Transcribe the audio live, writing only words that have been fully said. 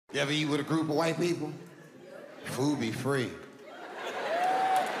You ever eat with a group of white people? Food be free.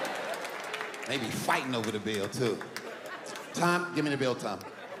 They be fighting over the bill, too. Tom, give me the bill, Tom.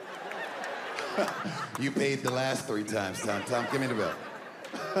 You paid the last 3 times, Tom. Tom, give me the bill.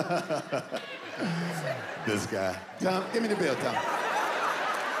 This guy. Tom, give me the bill, Tom.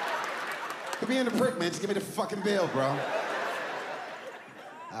 Quit being a prick, man. Just give me the fucking bill, bro.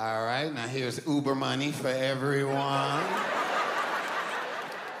 All right, now here's Uber money for everyone.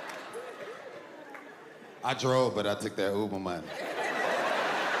 I drove, but I took that Uber money.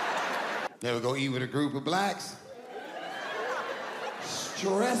 You ever go eat with a group of blacks?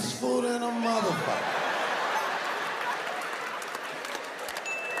 Stressful than a motherfucker.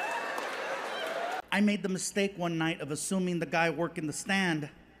 I made the mistake one night of assuming the guy working the stand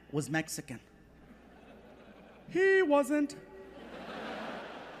was Mexican. He wasn't.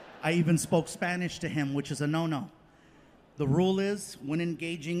 I even spoke Spanish to him, which is a no-no. The rule is, when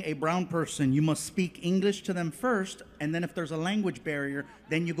engaging a brown person, you must speak English to them first, and then if there's a language barrier,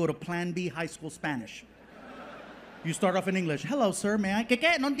 then you go to Plan B high school Spanish. You start off in English. Hello, sir, may I?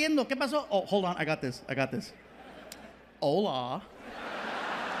 ¿Qué? No entiendo. ¿Qué pasó? Oh, hold on, I got this. Hola.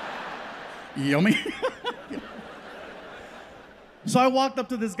 Yummy. So I walked up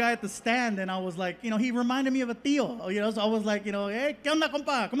to this guy at the stand, and I was like, he reminded me of a tío, so I was like, hey, ¿qué onda,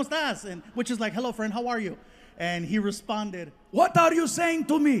 compa? ¿Cómo estás? And which is like, hello, friend, how are you? And he responded, what are you saying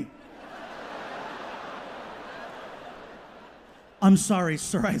to me? I'm sorry,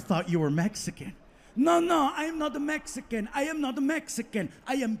 sir, I thought you were Mexican. No, I am not a Mexican. I am not a Mexican.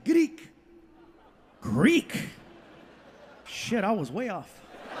 I am Greek. Greek? Shit, I was way off.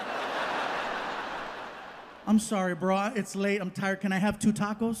 I'm sorry, bro. It's late. I'm tired. Can I have 2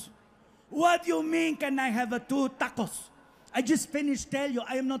 tacos? What do you mean, can I have 2 tacos? I just finished telling you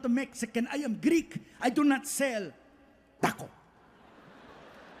I am not a Mexican. I am Greek. I do not sell taco.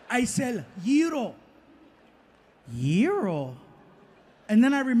 I sell gyro. Gyro? And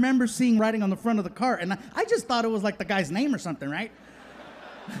then I remember seeing writing on the front of the cart, and I just thought it was like the guy's name or something, right?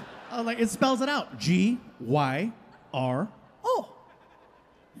 I was like, it spells it out. G-Y-R-O.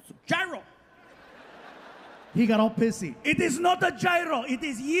 Gyro. He got all pissy. It is not a gyro, it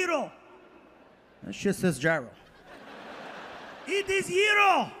is gyro. That shit says gyro. It is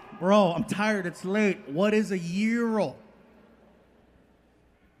gyro. Bro, I'm tired, it's late. What is a gyro?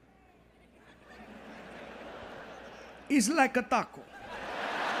 It's like a taco.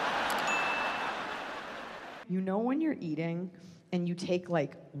 You know when you're eating and you take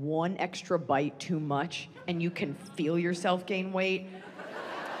like 1 extra bite too much and you can feel yourself gain weight?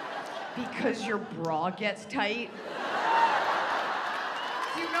 Because your bra gets tight.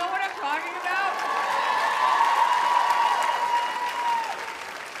 Do you know what I'm talking about?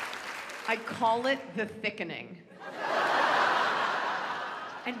 I call it the thickening.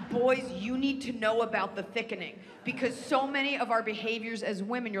 And boys, you need to know about the thickening, because so many of our behaviors as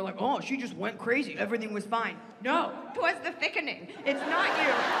women, you're like, oh, she just went crazy, everything was fine. No, it was the thickening. It's not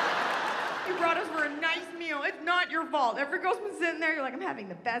you. You brought us for a nice meal. It's not your fault. Every girl's been sitting there, you're like, I'm having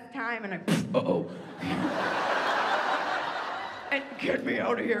the best time, and uh-oh. And get me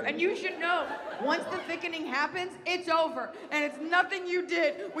out of here. And you should know, once the thickening happens, it's over. And it's nothing you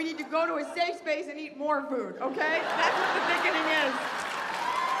did. We need to go to a safe space and eat more food, okay? That's what the thickening is.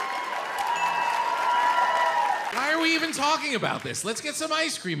 Why are we even talking about this? Let's get some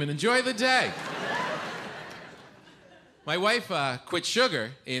ice cream and enjoy the day. My wife quit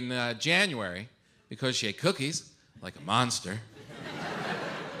sugar in January because she ate cookies like a monster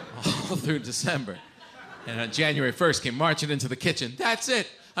all through December. And on January 1st came marching into the kitchen. That's it.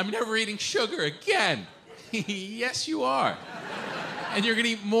 I'm never eating sugar again. Yes, you are. And you're gonna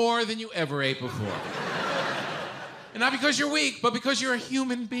eat more than you ever ate before. And not because you're weak, but because you're a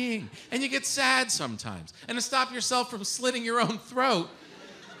human being. And you get sad sometimes. And to stop yourself from slitting your own throat,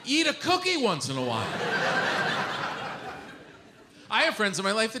 eat a cookie once in a while. I have friends in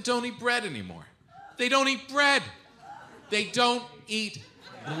my life that don't eat bread anymore. They don't eat bread. They don't eat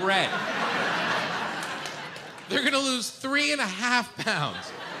bread. They're gonna lose 3.5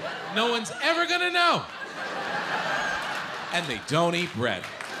 pounds. No one's ever gonna know. And they don't eat bread.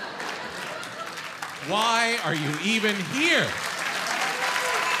 Why are you even here?